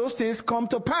watch those things come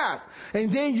to pass.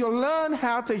 And then you'll learn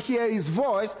how to hear His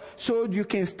voice so you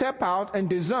can step out and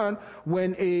discern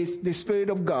when it's the Spirit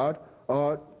of God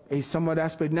or is some other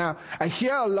spirit. Now, I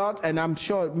hear a lot, and I'm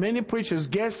sure many preachers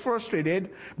get frustrated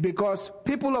because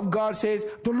people of God says,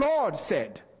 the Lord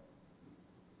said.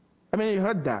 I mean, you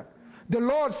heard that. The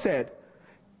Lord said.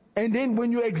 And then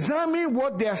when you examine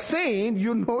what they're saying,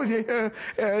 you know, the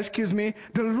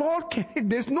Lord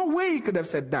there's no way He could have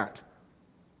said that.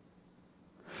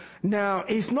 Now,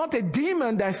 it's not a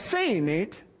demon that's saying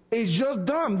it. It's just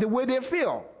them, the way they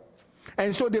feel.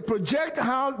 And so they project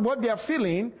what they're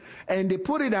feeling, and they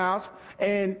put it out,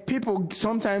 and people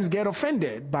sometimes get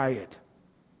offended by it.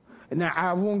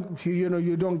 Now,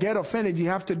 you don't get offended. You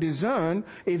have to discern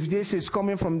if this is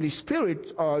coming from the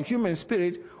spirit or human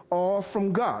spirit or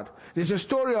from God. There's a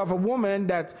story of a woman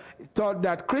that thought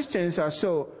that Christians are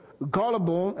so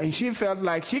gullible, and she felt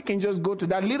like she can just go to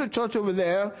that little church over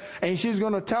there and she's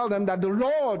going to tell them that the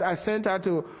Lord has sent her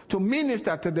to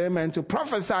minister to them and to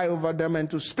prophesy over them and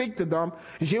to speak to them.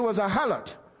 She was a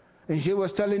harlot. And she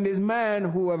was telling this man,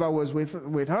 whoever was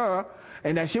with her,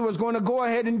 and that she was going to go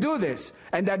ahead and do this,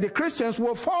 and that the Christians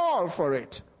will fall for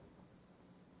it.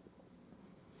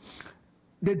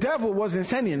 The devil wasn't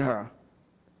sending her.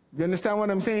 You understand what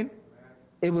I'm saying?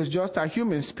 It was just a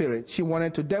human spirit. She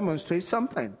wanted to demonstrate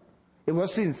something. It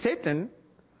wasn't Satan.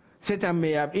 Satan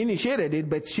may have initiated it,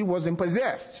 but she wasn't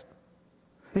possessed.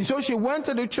 And so she went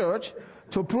to the church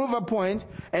to prove a point,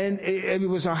 and it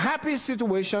was a happy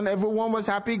situation. Everyone was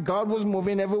happy. God was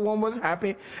moving. Everyone was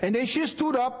happy. And then she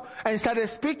stood up and started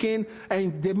speaking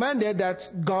and demanded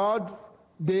that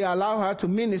they allow her to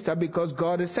minister because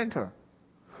God has sent her.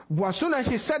 Well, as soon as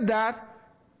she said that,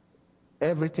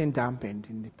 everything dampened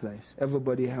in the place.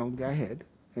 Everybody hung their head.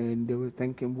 And they were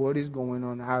thinking, what is going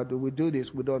on? How do we do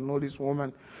this? We don't know this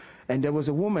woman. And there was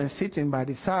a woman sitting by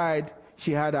the side.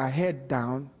 She had her head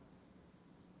down.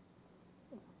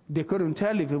 They couldn't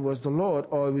tell if it was the Lord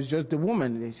or it was just the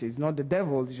woman. They said, it's not the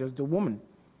devil, it's just the woman.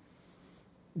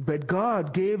 But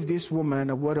God gave this woman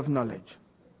a word of knowledge.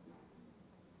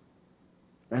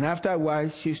 And after a while,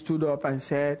 she stood up and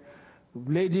said,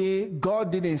 lady,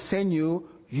 God didn't send you.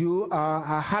 You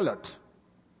are a harlot.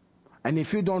 And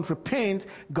if you don't repent,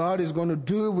 God is going to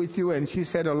do it with you. And she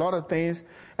said a lot of things.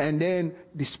 And then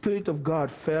the Spirit of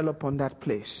God fell upon that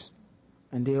place.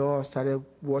 And they all started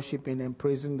worshiping and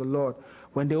praising the Lord.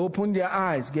 When they opened their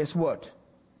eyes, guess what?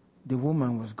 The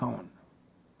woman was gone.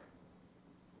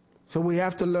 So we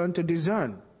have to learn to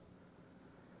discern.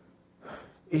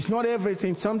 It's not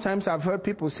everything. Sometimes I've heard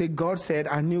people say, God said,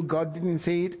 I knew God didn't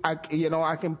say it. I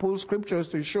can pull scriptures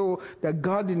to show that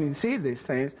God didn't say these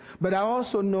things. But I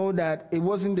also know that it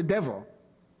wasn't the devil.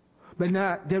 But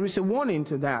now there is a warning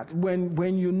to that.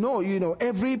 When you know,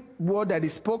 every word that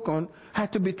is spoken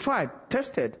had to be tried,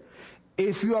 tested.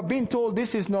 If you are being told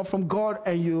this is not from God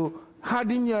and you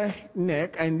harden your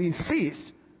neck and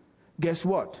insist, guess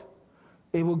what?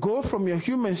 It will go from your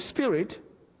human spirit.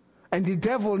 And the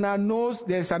devil now knows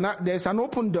there's an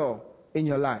open door in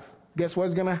your life. Guess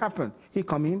what's going to happen? He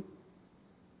come in.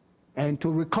 And to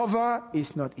recover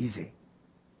is not easy.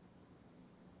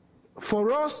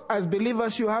 For us as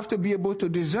believers, you have to be able to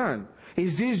discern.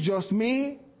 Is this just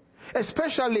me?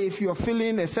 Especially if you're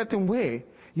feeling a certain way.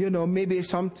 Maybe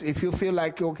if you feel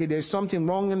like, okay, there's something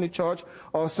wrong in the church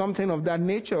or something of that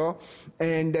nature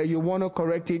and you want to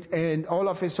correct it and all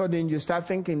of a sudden you start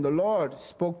thinking the Lord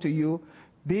spoke to you.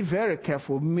 Be very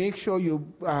careful. Make sure you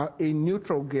are in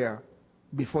neutral gear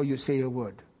before you say a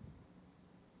word.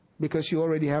 Because you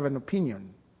already have an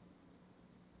opinion.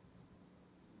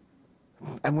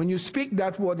 And when you speak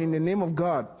that word in the name of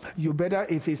God, you better,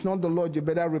 if it's not the Lord, you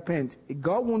better repent.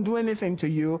 God won't do anything to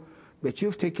you, but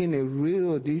you've taken a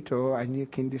real detour and you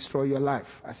can destroy your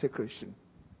life as a Christian.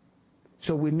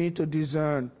 So we need to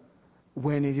discern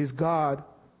when it is God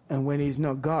and when it is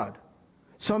not God.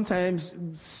 Sometimes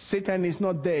Satan is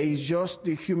not there, he's just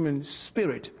the human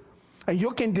spirit. And you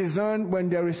can discern when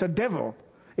there is a devil.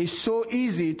 It's so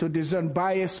easy to discern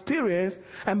by experience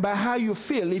and by how you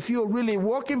feel. If you're really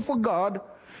working for God,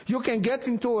 you can get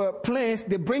into a place,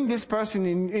 they bring this person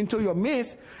into your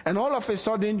midst, and all of a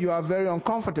sudden you are very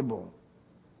uncomfortable.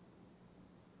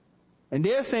 And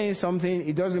they're saying something,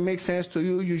 it doesn't make sense to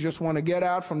you, you just want to get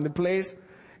out from the place.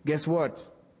 Guess what?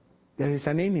 There is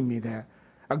an enemy there.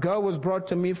 A girl was brought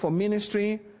to me for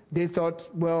ministry. They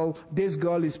thought, well, this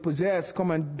girl is possessed.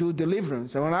 Come and do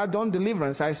deliverance. And when I done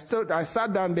deliverance, I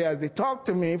sat down there as they talked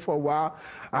to me for a while.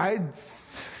 I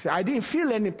didn't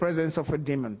feel any presence of a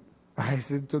demon. I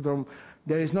said to them,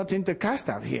 there is nothing to cast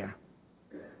out here.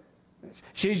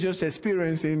 She's just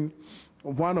experiencing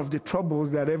one of the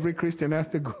troubles that every Christian has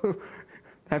to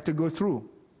go through.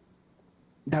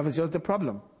 That was just the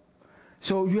problem.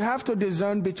 So you have to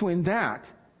discern between that,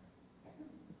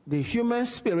 the human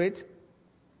spirit,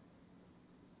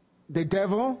 the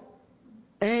devil,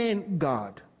 and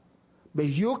God. But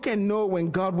you can know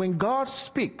when God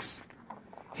speaks,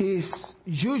 he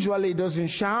usually doesn't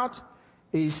shout,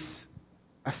 it's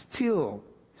a still,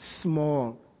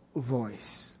 small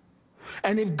voice.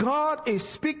 And if God is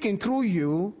speaking through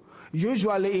you,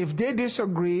 usually if they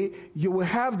disagree, you will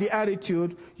have the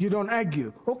attitude, you don't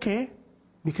argue. Okay,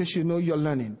 because you know you're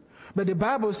learning. But the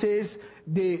Bible says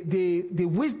the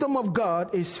wisdom of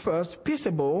God is first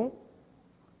peaceable,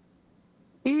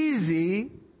 easy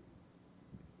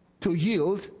to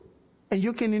yield, and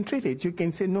you can entreat it. You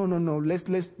can say, no,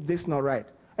 this not right.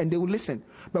 And they will listen.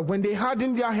 But when they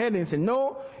harden their head and say,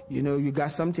 no, you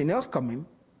got something else coming.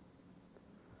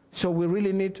 So we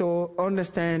really need to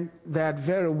understand that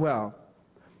very well.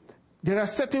 There are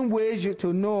certain ways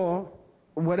to know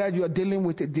whether you are dealing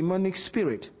with a demonic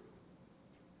spirit.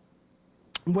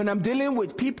 When I'm dealing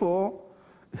with people,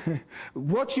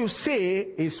 what you say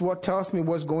is what tells me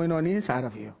what's going on inside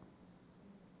of you.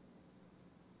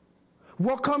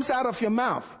 What comes out of your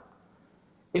mouth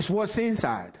is what's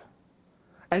inside.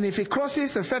 And if it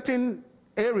crosses a certain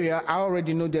area, I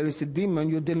already know there is a demon.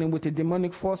 You're dealing with a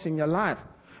demonic force in your life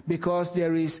because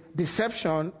there is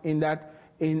deception in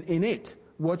it.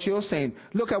 What you're saying.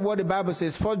 Look at what the Bible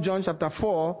says. 1 John chapter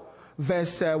 4,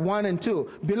 verse 1 and 2.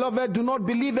 Beloved, do not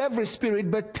believe every spirit,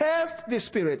 but test the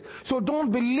spirit. So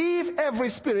don't believe every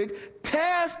spirit,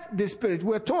 test the spirit.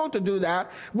 We're told to do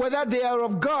that, whether they are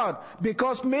of God,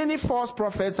 because many false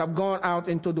prophets have gone out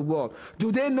into the world.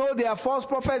 Do they know they are false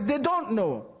prophets? They don't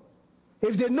know.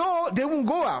 If they know, they won't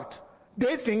go out.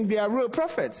 They think they are real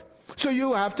prophets. So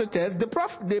you have to test the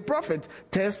prophet,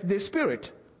 test the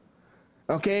spirit.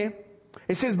 Okay?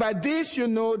 It says, by this you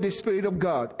know the Spirit of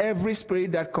God, every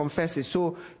spirit that confesses.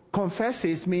 So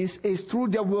confesses means it's through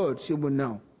their words you will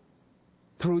know.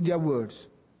 Through their words.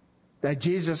 That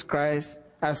Jesus Christ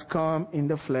has come in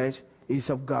the flesh is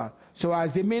of God. So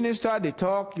as they minister, they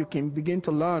talk, you can begin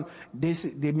to learn.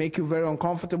 They make you very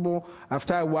uncomfortable.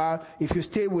 After a while, if you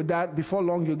stay with that, before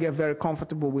long you get very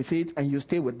comfortable with it and you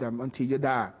stay with them until you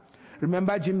die.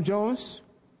 Remember Jim Jones?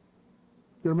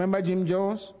 You remember Jim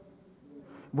Jones?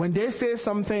 When they say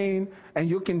something and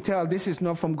you can tell this is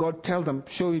not from God, tell them,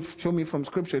 show me from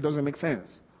Scripture. It doesn't make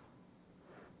sense.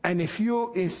 And if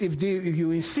you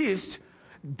insist,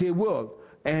 they will.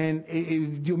 And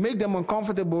if you make them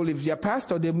uncomfortable, if you're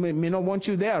pastor, they may not want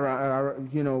you there,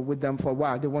 with them for a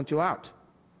while. They want you out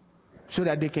so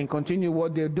that they can continue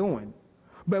what they're doing.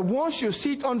 But once you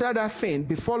sit under that thing,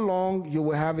 before long, you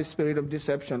will have a spirit of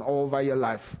deception all over your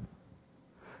life.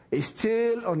 It's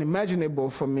still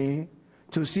unimaginable for me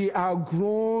to see how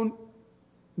grown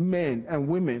men and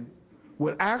women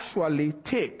will actually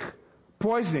take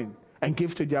poison and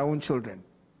give to their own children.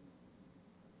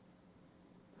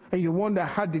 And you wonder,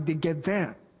 how did they get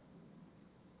there?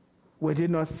 Were they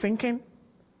not thinking?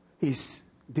 He's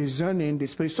discerning the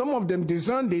spirit. Some of them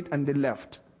discerned it and they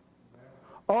left.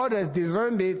 Others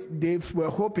discerned it, they were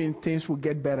hoping things would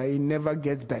get better. It never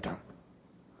gets better.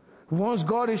 Once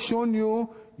God has shown you,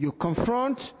 you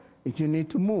confront, you need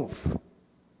to move.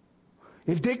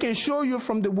 If they can show you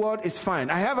from the word, it's fine.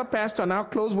 I have a pastor, and I'll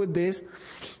close with this.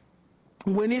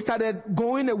 When he started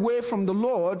going away from the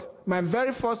Lord, my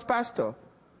very first pastor,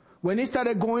 when he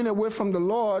started going away from the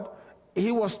Lord,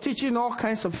 he was teaching all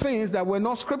kinds of things that were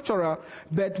not scriptural,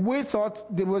 but we thought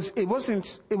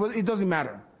it doesn't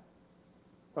matter.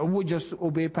 We just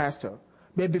obey pastor.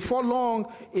 But before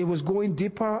long, it was going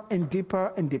deeper and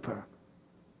deeper and deeper.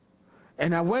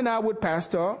 And I went out with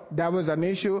pastor, that was an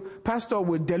issue. Pastor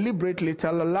would deliberately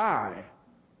tell a lie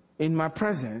in my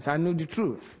presence. I knew the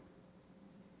truth.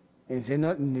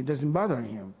 And it doesn't bother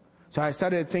him. So I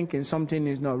started thinking something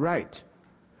is not right.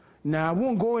 Now, I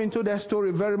won't go into that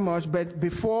story very much, but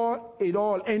before it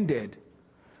all ended,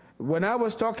 when I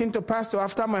was talking to pastor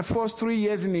after my first 3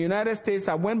 years in the United States,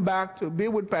 I went back to be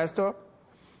with pastor,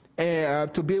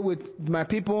 to be with my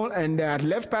people, and I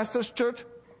left pastor's church.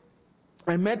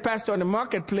 I met pastor in the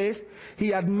marketplace. He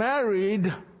had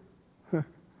married,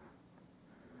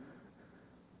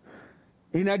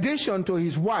 in addition to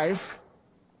his wife,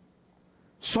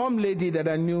 some lady that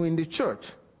I knew in the church.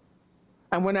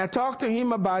 And when I talked to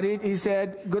him about it, he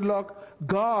said, good luck,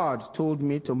 God told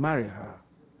me to marry her.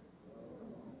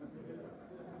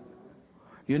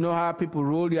 You know how people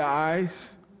roll their eyes?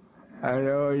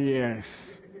 Oh,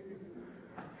 yes.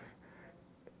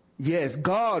 Yes,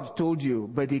 God told you,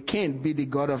 but he can't be the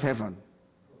God of heaven.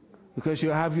 Because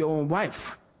you have your own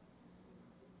wife.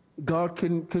 God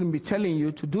couldn't be telling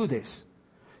you to do this.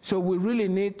 So we really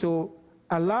need to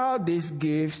allow these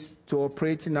gifts to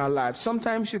operate in our lives.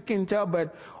 Sometimes you can tell,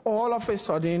 but all of a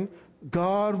sudden,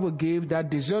 God will give that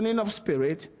discerning of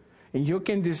spirit, and you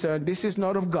can discern this is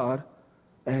not of God,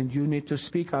 and you need to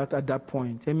speak out at that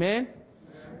point. Amen?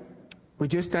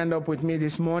 Would you stand up with me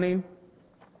this morning?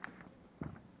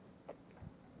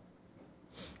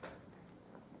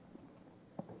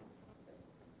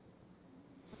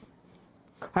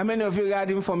 How many of you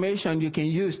got information you can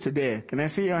use today? Can I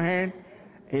see your hand?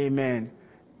 Amen.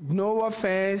 No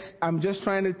offense. I'm just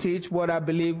trying to teach what I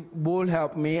believe will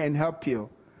help me and help you.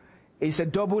 It's a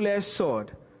double-edged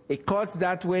sword. It cuts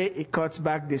that way, it cuts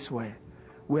back this way.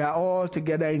 We are all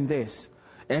together in this.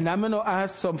 And I'm going to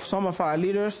ask some of our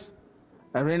leaders,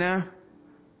 Arena,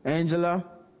 Angela,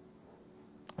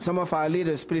 some of our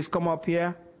leaders, please come up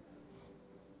here.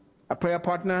 Our prayer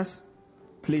partners,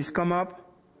 please come up.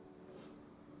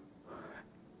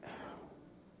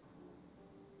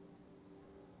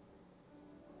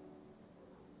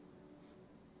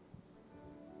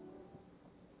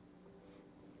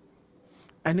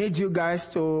 I need you guys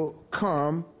to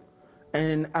come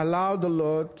and allow the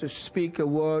Lord to speak a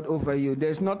word over you.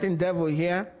 There's nothing devil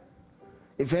here.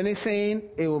 If anything,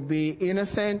 it will be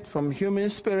innocent from human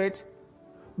spirit,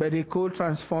 but it could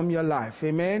transform your life.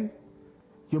 Amen?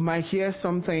 You might hear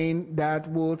something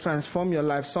that will transform your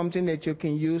life, something that you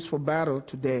can use for battle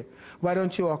today. Why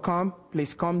don't you all come?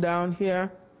 Please come down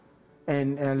here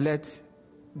and let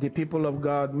the people of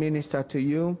God minister to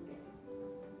you.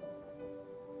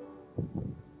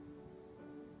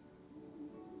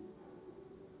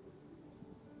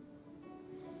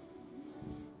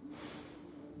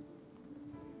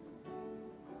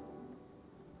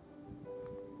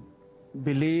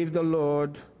 Believe the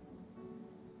Lord.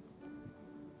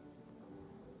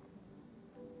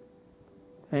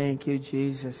 Thank you,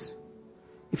 Jesus.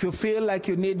 If you feel like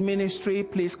you need ministry,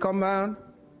 please come out.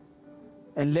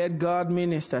 And let God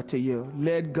minister to you.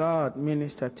 Let God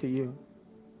minister to you.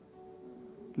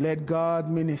 Let God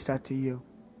minister to you.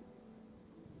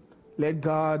 Let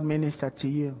God minister to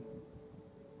you.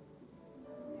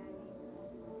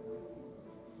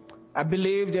 I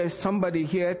believe there's somebody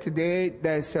here today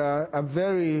that's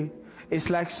it's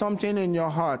like something in your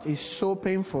heart is so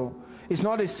painful. It's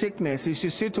not a sickness, it's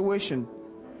your situation.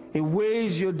 It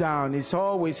weighs you down. It's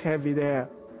always heavy there.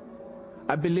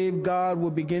 I believe God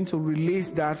will begin to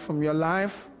release that from your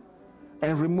life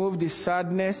and remove the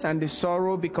sadness and the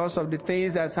sorrow because of the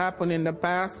things that's happened in the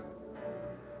past.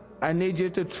 I need you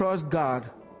to trust God.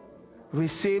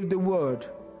 Receive the word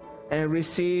and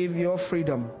receive your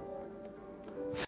freedom.